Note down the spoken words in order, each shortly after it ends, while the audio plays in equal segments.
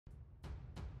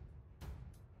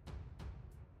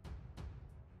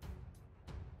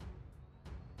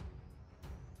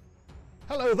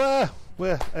Hello there.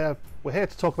 We're here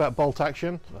to talk about Bolt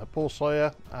Action. Paul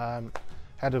Sawyer,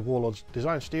 head of Warlord's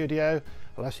Design Studio,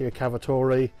 Alessio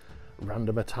Cavatore,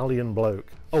 random Italian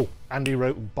bloke. Oh, and he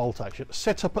wrote Bolt Action.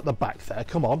 Sit up at the back there,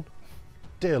 come on.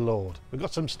 Dear Lord, we've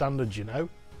got some standards, you know.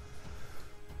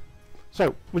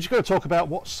 So we're just going to talk about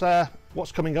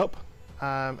what's coming up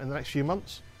in the next few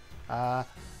months, and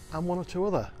one or two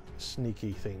other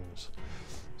sneaky things.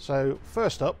 So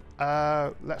first up,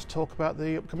 let's talk about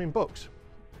the upcoming books.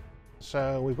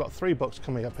 So we've got 3 books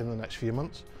coming up in the next few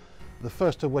months. The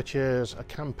first of which is a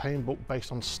campaign book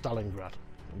based on Stalingrad.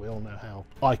 We all know how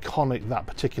iconic that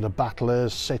particular battle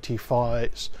is, city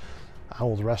fights,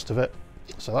 all the rest of it.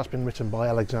 So that's been written by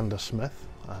Alexander Smith.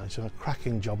 He's done a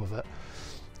cracking job of it.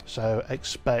 So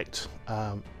expect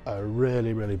a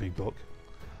really, really big book.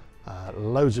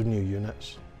 Loads of new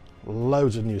units,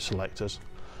 loads of new selectors,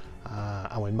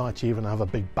 and we might even have a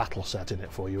big battle set in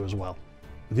it for you as well.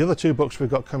 The other 2 books we've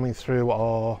got coming through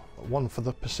are one for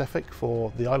the Pacific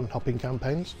for the island hopping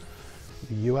campaigns,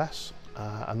 the US,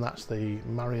 and that's the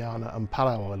Mariana and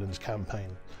Palau Islands campaign.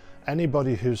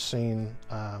 Anybody who's seen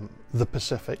the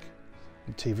Pacific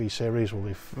TV series will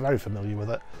be very familiar with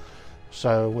it.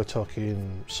 So we're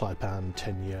talking Saipan,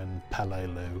 Tinian,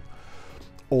 Peleliu,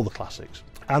 all the classics.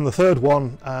 And the third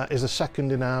one is the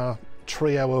second in our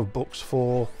trio of books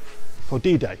for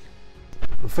D-Day.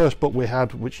 The first book we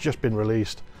had, which just been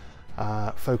released,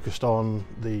 focused on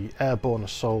the airborne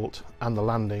assault and the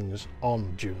landings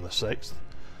on June the 6th,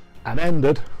 and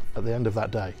ended at the end of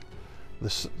that day. The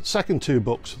second 2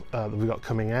 books that we've got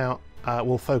coming out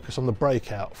will focus on the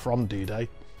breakout from D-Day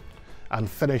and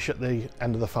finish at the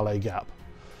end of the Falaise Gap.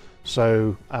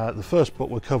 So the first book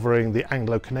we're covering the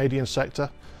Anglo-Canadian sector,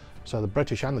 so the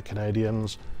British and the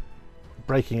Canadians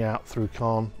breaking out through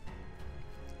Caen,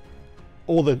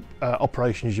 all the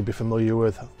operations you'd be familiar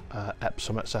with,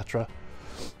 Epsom, etc.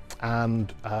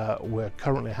 And we're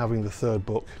currently having the 3rd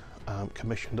book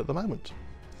commissioned at the moment.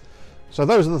 So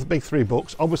those are the big 3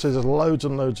 books. Obviously there's loads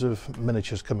and loads of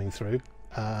miniatures coming through,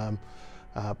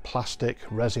 plastic,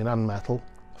 resin and metal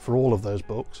for all of those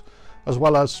books, as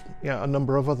well as a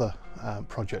number of other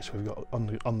projects we've got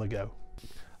on the go.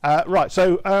 Right,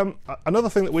 so another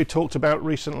thing that we talked about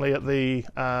recently at the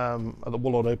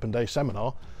Warlord Open Day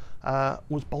seminar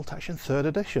was Bolt Action 3rd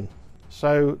edition.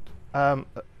 So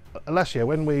Alessio,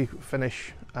 when we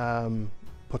finish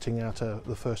putting out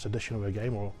the first edition of a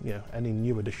game, or any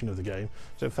new edition of the game,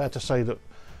 is it fair to say that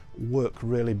work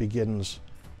really begins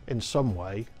in some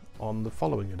way on the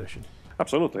following edition?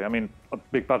 Absolutely. I mean, a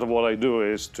big part of what I do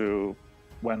is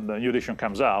when the new edition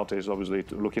comes out, is obviously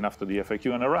looking after the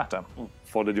FAQ and errata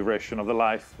for the duration of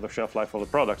the shelf life of the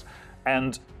product.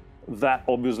 And that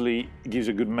obviously gives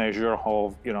a good measure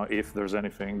of, if there's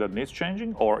anything that needs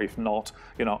changing, or if not,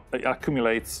 it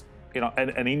accumulates,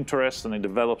 an interest, and it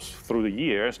develops through the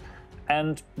years.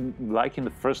 And like in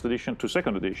the first edition to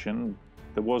second edition,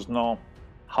 there was no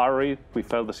hurry. We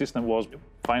felt the system was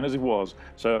fine as it was.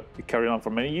 So it carried on for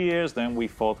many years. Then we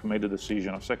thought we made the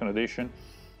decision of second edition.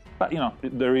 But,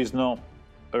 there is no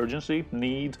urgency,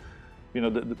 need.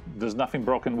 There's nothing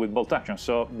broken with Bolt Action,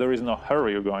 so there is no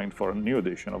hurry of going for a new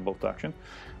edition of Bolt Action.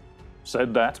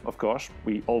 Said that, of course,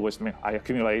 I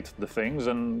accumulate the things,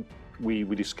 and we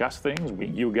discuss things.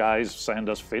 You guys send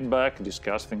us feedback,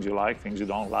 discuss things you like, things you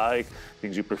don't like,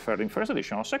 things you preferred in first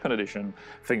edition or second edition,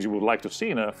 things you would like to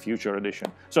see in a future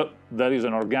edition. So that is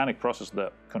an organic process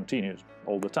that continues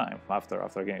all the time after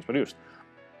a game is produced.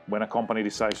 When a company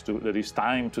decides that it's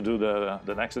time to do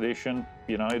the next edition,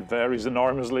 it varies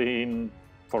enormously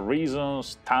for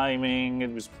reasons,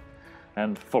 timing,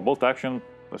 and for Bolt Action,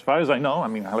 as far as I know,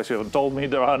 Alessio told me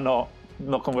there are no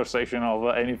conversation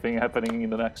of anything happening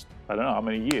in the next, I don't know how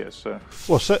many years.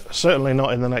 Well, certainly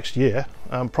not in the next year,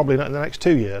 probably not in the next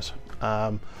 2 years.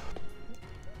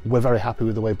 We're very happy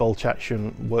with the way Bolt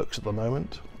Action works at the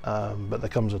moment, but there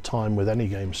comes a time with any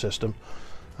game system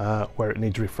where it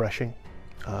needs refreshing.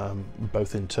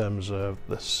 Both in terms of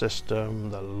the system,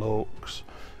 the looks,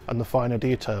 and the finer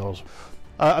details.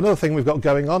 Another thing we've got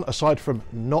going on, aside from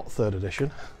not 3rd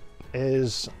edition,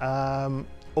 is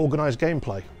organised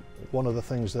gameplay. One of the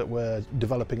things that we're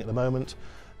developing at the moment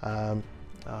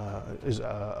is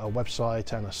a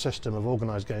website and a system of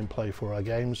organised gameplay for our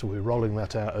games. We're rolling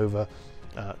that out over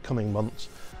coming months.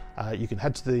 You can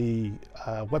head to the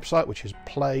website, which is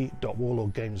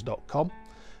play.warlordgames.com,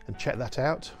 and check that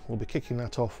out. We'll be kicking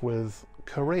that off with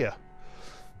Korea,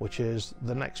 which is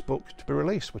the next book to be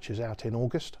released, which is out in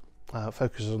August.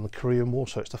 Focuses on the Korean War,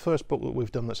 so it's the first book that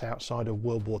we've done that's outside of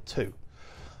World War II.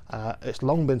 It's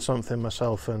long been something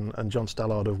myself and John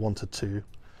Stallard have wanted to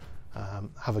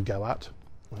have a go at.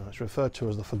 It's referred to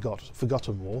as the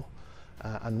Forgotten War,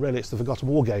 and really it's the Forgotten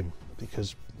War game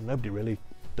because nobody really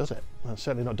does it.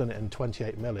 Certainly not done it in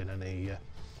 28 mil in any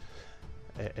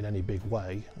big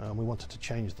way. We wanted to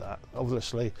change that.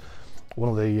 Obviously, one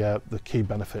of the key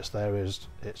benefits there is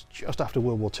it's just after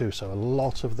World War II, so a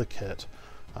lot of the kit,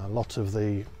 a lot of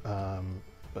the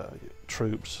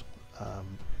troops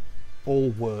all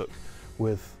work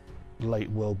with late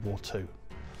World War II.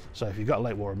 So if you've got a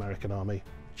late war American army,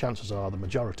 chances are the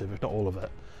majority of, if not all of it,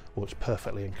 works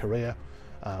perfectly in Korea.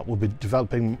 We'll be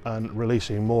developing and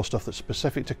releasing more stuff that's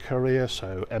specific to Korea,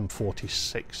 so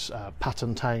M46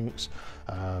 Patton tanks,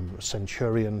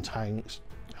 Centurion tanks,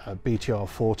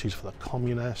 BTR-40s for the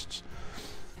communists.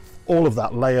 All of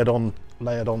that layered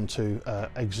onto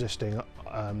existing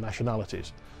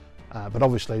nationalities. But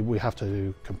obviously we have to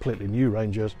do completely new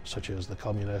ranges, such as the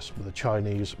communists, with the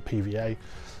Chinese PVA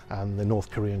and the North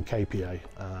Korean KPA,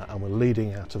 and we're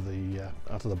leading out of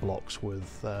the blocks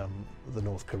with the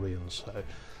North Koreans. So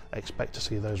expect to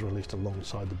see those released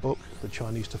alongside the book, the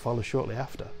Chinese to follow shortly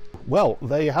after. Well,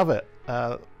 there you have it.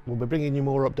 We'll be bringing you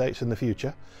more updates in the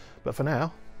future, but for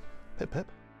now, pip pip.